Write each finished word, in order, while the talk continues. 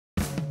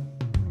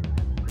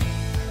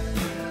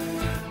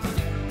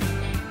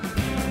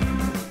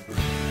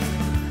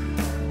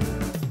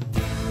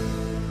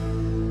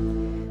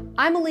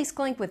I'm Elise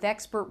Glink with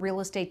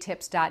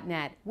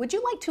expertrealestatetips.net. Would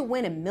you like to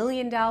win $1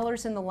 million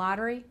in the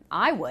lottery?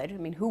 I would. I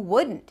mean, who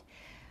wouldn't?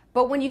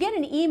 But when you get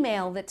an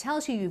email that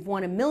tells you you've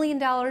won $1 million,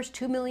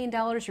 $2 million,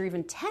 or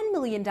even $10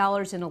 million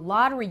in a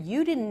lottery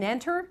you didn't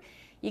enter,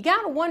 you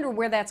got to wonder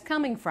where that's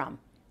coming from.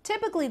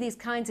 Typically, these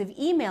kinds of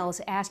emails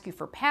ask you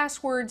for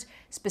passwords,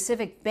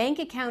 specific bank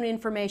account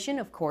information,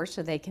 of course,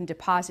 so they can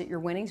deposit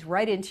your winnings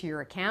right into your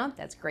account.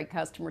 That's great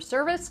customer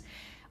service.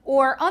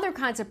 Or other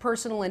kinds of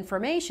personal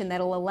information that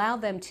will allow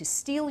them to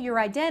steal your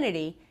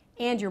identity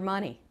and your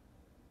money.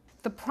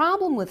 The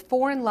problem with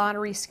foreign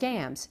lottery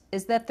scams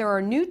is that there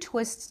are new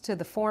twists to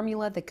the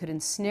formula that could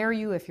ensnare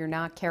you if you're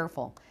not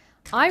careful.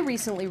 I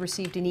recently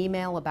received an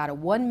email about a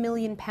 £1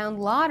 million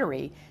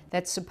lottery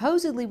that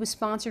supposedly was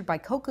sponsored by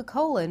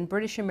Coca-Cola and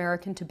British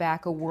American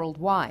Tobacco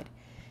worldwide.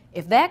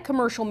 If that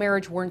commercial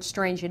marriage weren't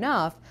strange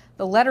enough,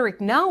 the letter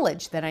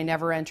acknowledged that I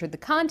never entered the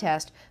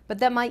contest, but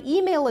that my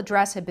email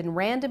address had been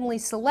randomly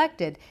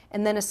selected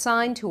and then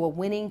assigned to a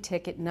winning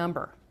ticket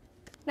number.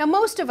 Now,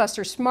 most of us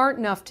are smart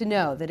enough to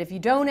know that if you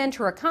don't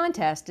enter a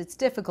contest, it's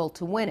difficult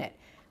to win it.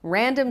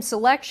 Random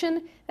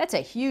selection, that's a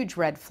huge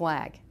red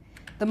flag.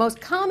 The most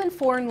common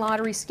foreign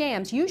lottery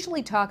scams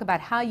usually talk about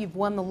how you've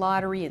won the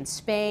lottery in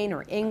Spain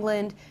or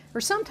England,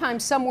 or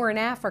sometimes somewhere in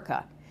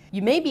Africa.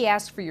 You may be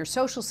asked for your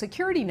social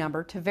security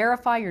number to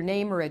verify your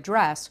name or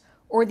address,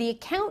 or the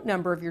account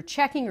number of your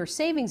checking or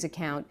savings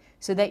account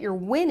so that your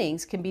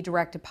winnings can be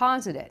direct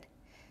deposited.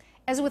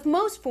 As with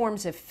most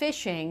forms of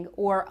phishing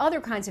or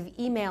other kinds of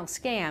email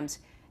scams,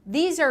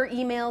 these are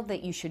emails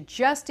that you should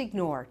just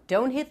ignore.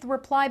 Don't hit the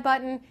reply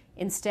button,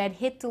 instead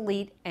hit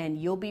delete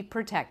and you'll be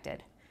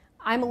protected.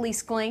 I'm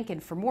Elise Glink,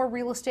 and for more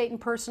real estate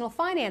and personal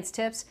finance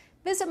tips,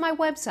 visit my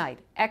website,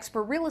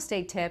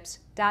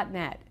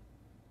 expertrealestatetips.net.